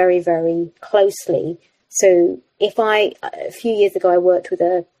them very, very closely. So a few years ago, I worked with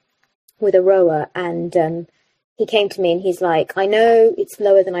a rower, and he came to me and he's like, I know it's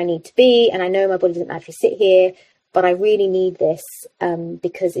lower than I need to be, and I know my body doesn't actually sit here, but I really need this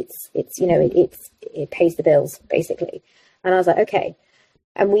because it pays the bills, basically. And I was like, okay.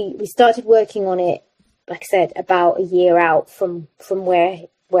 And we started working on it, like I said, about a year out from where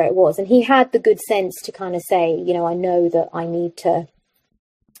it was. And he had the good sense to kind of say, I know that I need to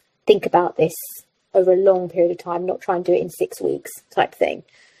think about this over a long period of time, not try and do it in 6 weeks type thing.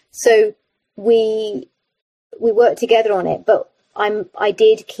 So we worked together on it, but I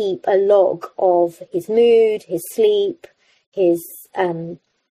did keep a log of his mood, his sleep, his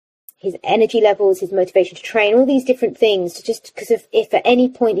energy levels, his motivation to train, all these different things, just because if at any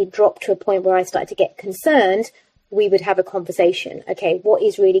point it dropped to a point where I started to get concerned, we would have a conversation. Okay, what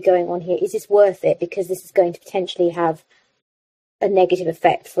is really going on here? Is this worth it? Because this is going to potentially have a negative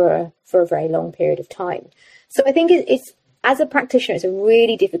effect for a very long period of time. So I think it's as a practitioner, it's a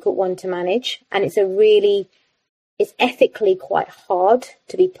really difficult one to manage, and it's ethically quite hard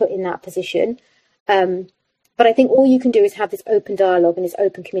to be put in that position. But I think all you can do is have this open dialogue and this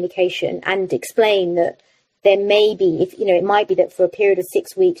open communication, and explain that there may be, it might be that for a period of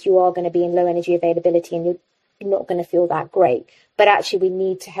 6 weeks, you are going to be in low energy availability and you're not going to feel that great. But actually, we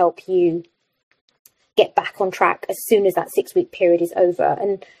need to help you get back on track as soon as that 6 week period is over.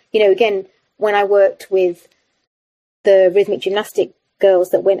 And, again, when I worked with the rhythmic gymnastic girls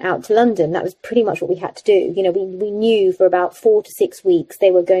that went out to London, that was pretty much what we had to do. We knew for about 4 to 6 weeks they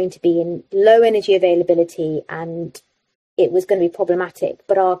were going to be in low energy availability and it was going to be problematic.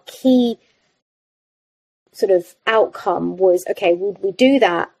 But our key sort of outcome was, okay, we do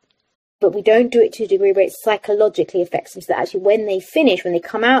that, but we don't do it to a degree where it psychologically affects them, so that actually when they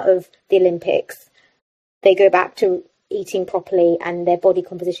come out of the Olympics, they go back to eating properly and their body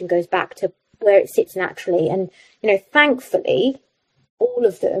composition goes back to where it sits naturally. And, thankfully, all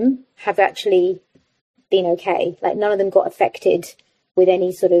of them have actually been okay. Like, none of them got affected with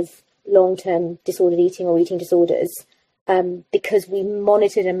any sort of long-term disordered eating or eating disorders, because we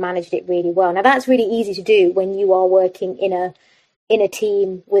monitored and managed it really well. Now, that's really easy to do when you are working in a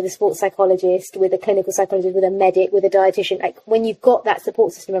team with a sports psychologist, with a clinical psychologist, with a medic, with a dietitian. Like, when you've got that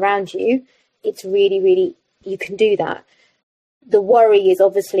support system around you, it's really, really, you can do that. The worry is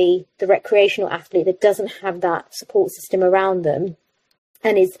obviously the recreational athlete that doesn't have that support system around them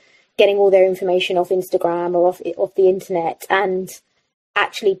and is getting all their information off Instagram or off the internet, and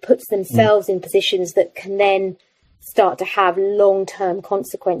actually puts themselves in positions that can then start to have long-term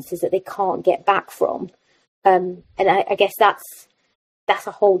consequences that they can't get back from. And I guess that's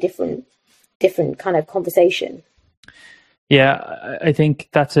a whole different kind of conversation. Yeah, I think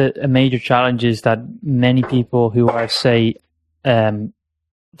that's a major challenge, is that many people who are, say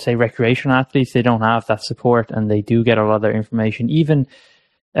recreational athletes, they don't have that support, and they do get a lot of their information. Even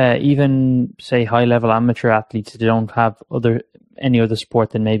say high level amateur athletes, they don't have any other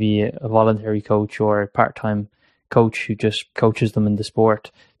support than maybe a voluntary coach or a part-time coach who just coaches them in the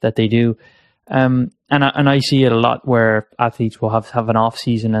sport that they do. And I see it a lot where athletes will have an off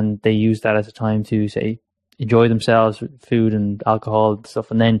season, and they use that as a time to, say, enjoy themselves with food and alcohol and stuff,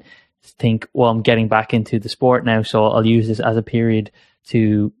 and then think, well, I'm getting back into the sport now, so I'll use this as a period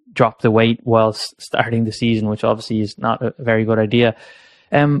to drop the weight whilst starting the season, which obviously is not a very good idea.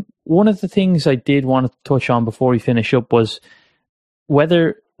 One of the things I did want to touch on before we finish up was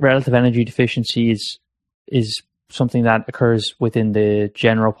whether relative energy deficiency is something that occurs within the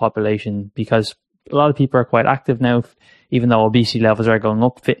general population, because a lot of people are quite active now. Even though obesity levels are going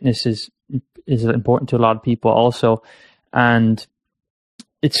up, fitness is important to a lot of people also, and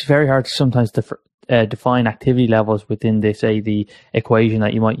it's very hard to sometimes define activity levels within the equation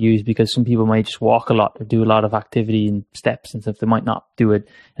that you might use, because some people might just walk a lot or do a lot of activity and steps and stuff. They might not do it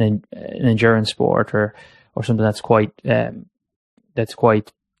an endurance sport or something that's quite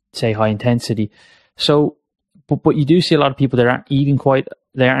say high intensity. So, but you do see a lot of people that aren't eating quite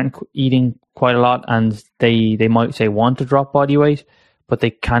a lot, and they might say want to drop body weight, but they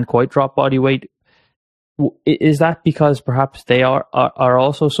can't quite drop body weight. Is that because perhaps they are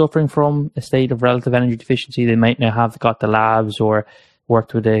also suffering from a state of relative energy deficiency? They might not have got the labs or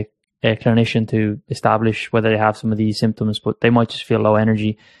worked with a clinician to establish whether they have some of these symptoms, but they might just feel low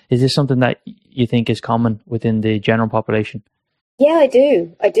energy. Is this something that you think is common within the general population? Yeah, I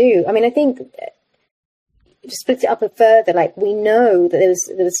do. I mean, I think to split it up a further, like, we know that there was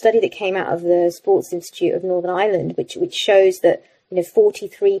a study that came out of the Sports Institute of Northern Ireland, which shows that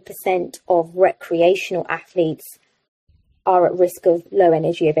 43% of recreational athletes are at risk of low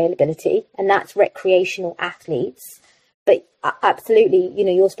energy availability, and that's recreational athletes. But absolutely,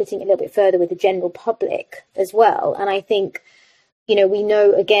 you're splitting it a little bit further with the general public as well. And I think, we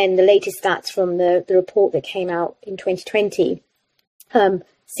know, again, the latest stats from the report that came out in 2020,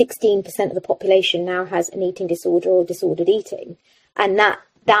 16% of the population now has an eating disorder or disordered eating. And that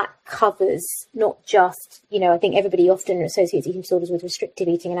covers not just, I think everybody often associates eating disorders with restrictive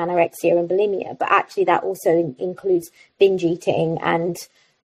eating and anorexia and bulimia, but actually that also includes binge eating and,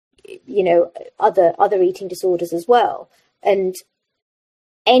 other eating disorders as well. And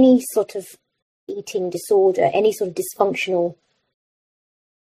any sort of eating disorder, any sort of dysfunctional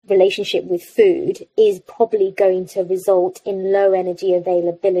relationship with food is probably going to result in low energy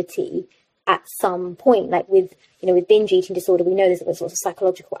availability at some point. Like with binge eating disorder, we know there's lots of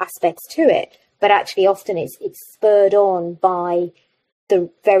psychological aspects to it, but actually often it's spurred on by the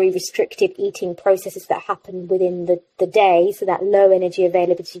very restrictive eating processes that happen within the day, so that low energy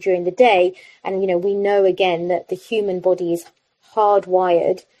availability during the day. And we know again that the human body is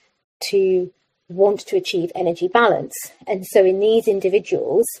hardwired to want to achieve energy balance, and so in these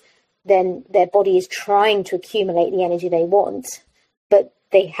individuals, then their body is trying to accumulate the energy they want, but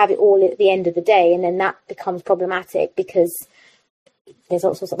they have it all at the end of the day, and then that becomes problematic because there's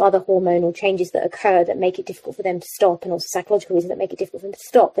all sorts of other hormonal changes that occur that make it difficult for them to stop, and also psychological reasons that make it difficult for them to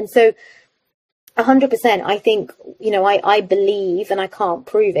stop. And so 100%, I think, I believe, and I can't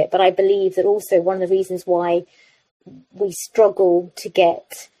prove it, but I believe that also one of the reasons why we struggle to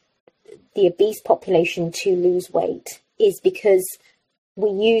get the obese population to lose weight is because we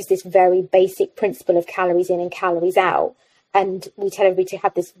use this very basic principle of calories in and calories out. And we tell everybody to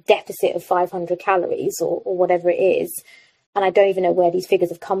have this deficit of 500 calories or whatever it is. And I don't even know where these figures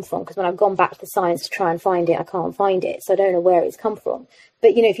have come from, because when I've gone back to the science to try and find it, I can't find it. So I don't know where it's come from.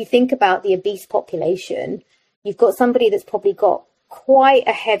 But, if you think about the obese population, you've got somebody that's probably got quite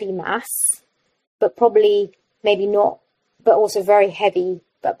a heavy mass, but probably maybe not, but also very heavy,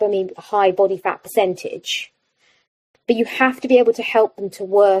 but maybe a high body fat percentage. But you have to be able to help them to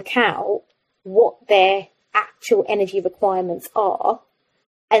work out what their actual energy requirements are,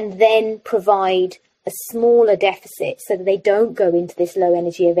 and then provide a smaller deficit so that they don't go into this low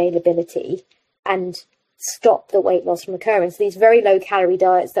energy availability and stop the weight loss from occurring. So these very low calorie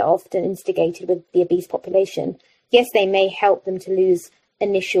diets that are often instigated with the obese population, yes, they may help them to lose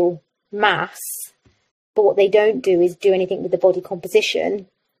initial mass, but what they don't do is do anything with the body composition.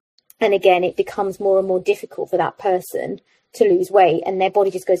 And again, it becomes more and more difficult for that person to lose weight, and their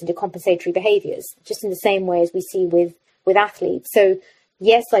body just goes into compensatory behaviors, just in the same way as we see with athletes. So,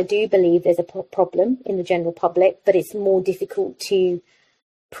 yes, I do believe there's a problem in the general public, but it's more difficult to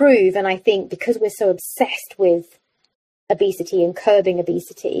prove. And I think because we're so obsessed with obesity and curbing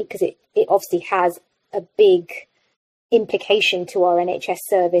obesity, because it obviously has a big implication to our NHS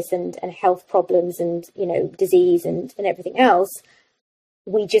service and health problems and, disease and everything else,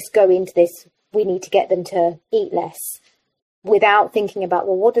 we just go into this, we need to get them to eat less without thinking about,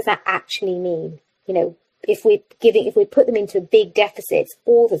 well, what does that actually mean? If we put them into big deficits,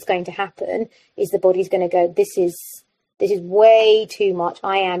 all that's going to happen is the body's going to go, this is way too much.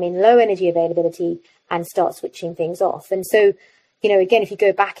 I am in low energy availability, and start switching things off. And so, again, if you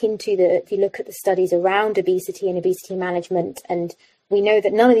go back if you look at the studies around obesity and obesity management, and we know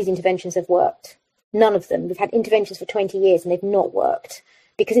that none of these interventions have worked. None of them. We've had interventions for 20 years and they've not worked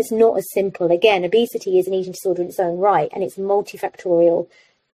because it's not as simple. Again, obesity is an eating disorder in its own right, and it's multifactorial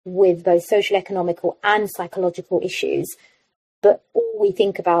with both social, economical and psychological issues. But all we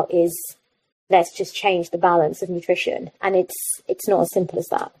think about is, let's just change the balance of nutrition. And it's not as simple as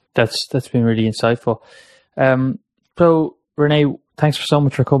that. That's been really insightful. So Renee, thanks so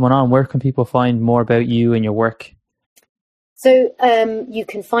much for coming on. Where can people find more about you and your work? So you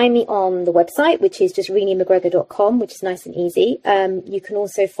can find me on the website, which is just reneemcgregor.com, which is nice and easy. You can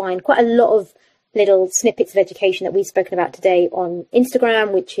also find quite a lot of little snippets of education that we've spoken about today on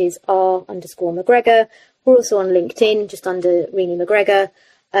Instagram, which is r_McGregor. We're also on LinkedIn, just under Renee McGregor.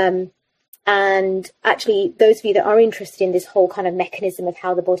 And actually, those of you that are interested in this whole kind of mechanism of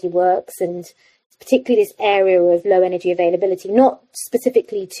how the body works, and particularly this area of low energy availability, not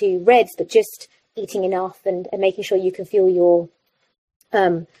specifically to REDS, but just eating enough and making sure you can fuel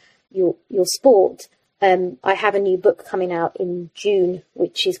your sport. I have a new book coming out in June,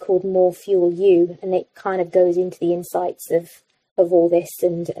 which is called More Fuel You, and it kind of goes into the insights of all this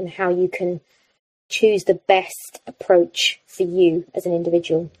and how you can choose the best approach for you as an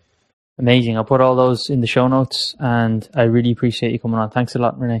individual. Amazing. I'll put all those in the show notes, and I really appreciate you coming on. Thanks a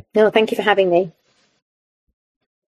lot, Renee. No, thank you for having me.